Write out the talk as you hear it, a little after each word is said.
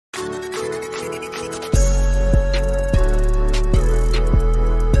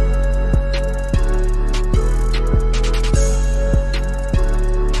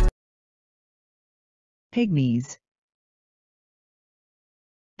Pygmies.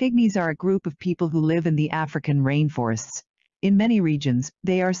 Pygmies are a group of people who live in the African rainforests. In many regions,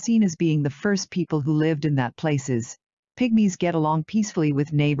 they are seen as being the first people who lived in that places. Pygmies get along peacefully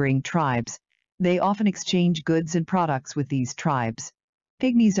with neighboring tribes. They often exchange goods and products with these tribes.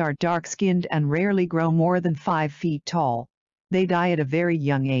 Pygmies are dark-skinned and rarely grow more than 5 feet tall. They die at a very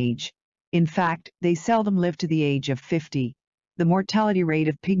young age. In fact, they seldom live to the age of 50. The mortality rate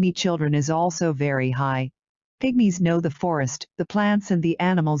of pygmy children is also very high. Pygmies know the forest, the plants and the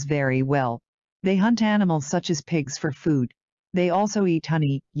animals very well. They hunt animals such as pigs for food. They also eat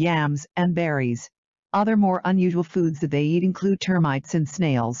honey, yams, and berries. Other more unusual foods that they eat include termites and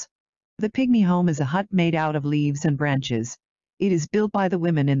snails. The pygmy home is a hut made out of leaves and branches. It is built by the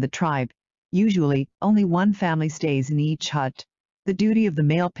women in the tribe. Usually, only one family stays in each hut. The duty of the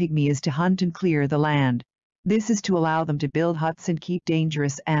male pygmy is to hunt and clear the land. This is to allow them to build huts and keep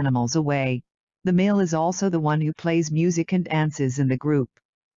dangerous animals away. The male is also the one who plays music and dances in the group.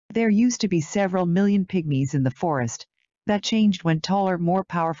 There used to be several million pygmies in the forest. That changed when taller, more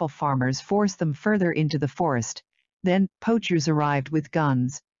powerful farmers forced them further into the forest. Then, poachers arrived with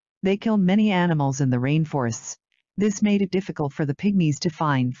guns. They killed many animals in the rainforests. This made it difficult for the pygmies to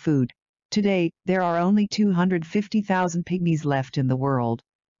find food. Today, there are only 250,000 pygmies left in the world.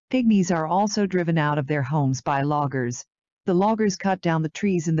 Pygmies are also driven out of their homes by loggers. The loggers cut down the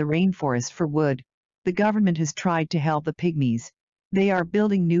trees in the rainforest for wood. The government has tried to help the pygmies. They are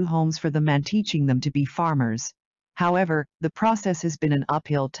building new homes for them and teaching them to be farmers. However, the process has been an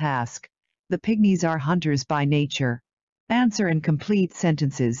uphill task. The pygmies are hunters by nature. Answer in complete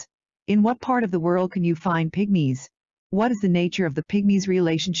sentences. In what part of the world can you find pygmies? What is the nature of the pygmies'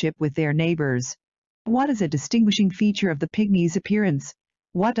 relationship with their neighbors? What is a distinguishing feature of the pygmies' appearance?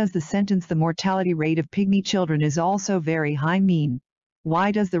 What does the sentence "the mortality rate of pygmy children is also very high" mean?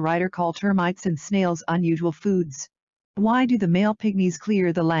 Why does the writer call termites and snails unusual foods? Why do the male pygmies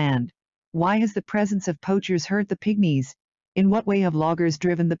clear the land? Why has the presence of poachers hurt the pygmies? In what way have loggers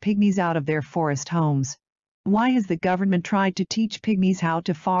driven the pygmies out of their forest homes? Why has the government tried to teach pygmies how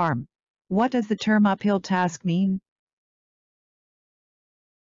to farm? What does the term uphill task mean?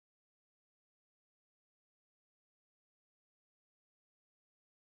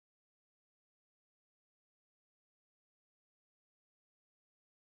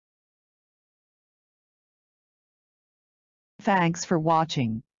 Thanks for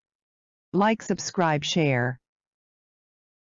watching. Like, subscribe, share.